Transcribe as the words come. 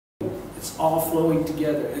It's all flowing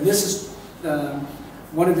together. And this is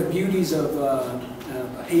one of the beauties of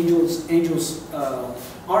Angel's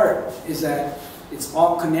art, is that it's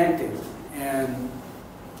all connected and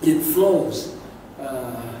it flows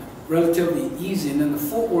relatively easy. And then the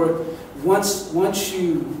footwork, once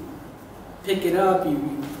you pick it up,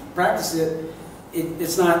 you practice it,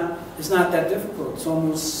 it's not that difficult. It's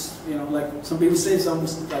almost, you know, like some people say, it's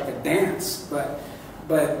almost like a dance, but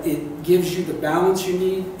it gives you the balance you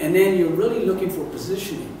need, and then you're really looking for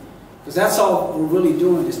positioning, because that's all we're really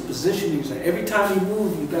doing is positioning. So every time you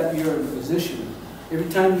move, you're in a position. Every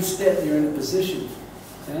time you step, you're in a position.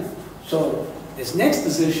 Okay? So this next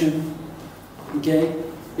position, okay,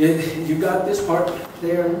 you got this part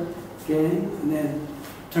there, okay, and then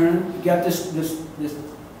turn. You got this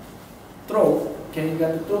throat, okay. You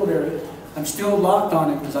got the throat there. I'm still locked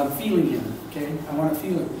on it because I'm feeling him. Okay, I want to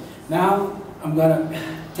feel it. Now I'm gonna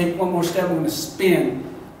take one more step. I'm gonna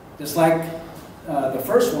spin, just like the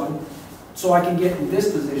first one, so I can get in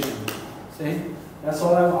this position. See, that's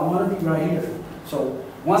all I want to be right here. So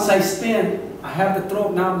once I spin, I have the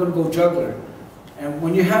throat. Now I'm gonna go juggler. And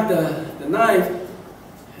when you have the knife,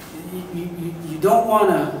 you don't want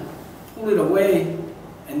to pull it away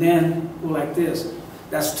and then go like this.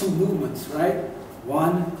 That's two movements, right?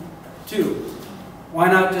 1, 2.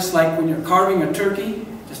 Why not just like when you're carving a turkey,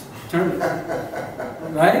 just turn it,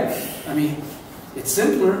 right? I mean, it's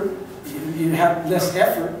simpler. You have less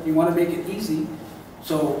effort. You want to make it easy,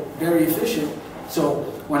 so very efficient. So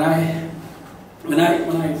when I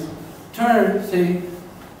turn, say,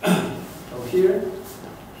 go here.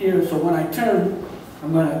 So when I turn,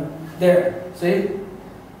 I'm gonna there. See,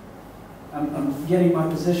 I'm getting my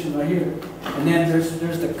position right here, and then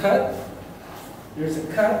there's the cut. There's a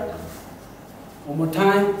cut. One more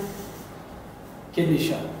time. Kidney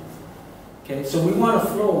shot. Okay, so we want to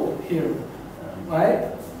flow here,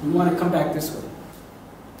 right? We want to come back this way,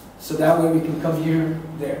 so that way we can come here,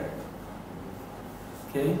 there.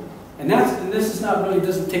 Okay, and this is not really,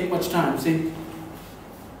 doesn't take much time. See,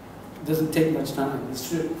 it doesn't take much time.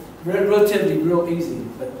 It's relatively real easy.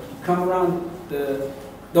 But you come around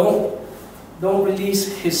don't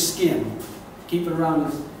release his skin. Keep it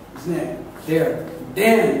around his neck. There.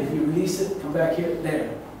 Then you release it. Come back here. There.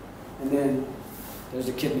 And then there's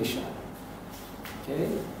a kidney shot. Okay.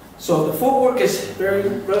 So the footwork is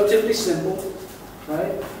relatively simple,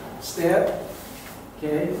 right? Step.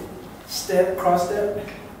 Okay. Step. Cross step.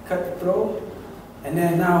 Cut the throat. And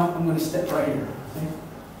then now I'm going to step right here. Okay?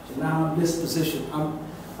 So now I'm in this position.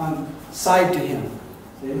 I'm side to him.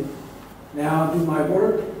 See? Now I'll do my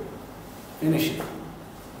work. Finish it.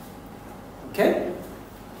 Okay?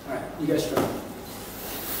 All right. You guys try.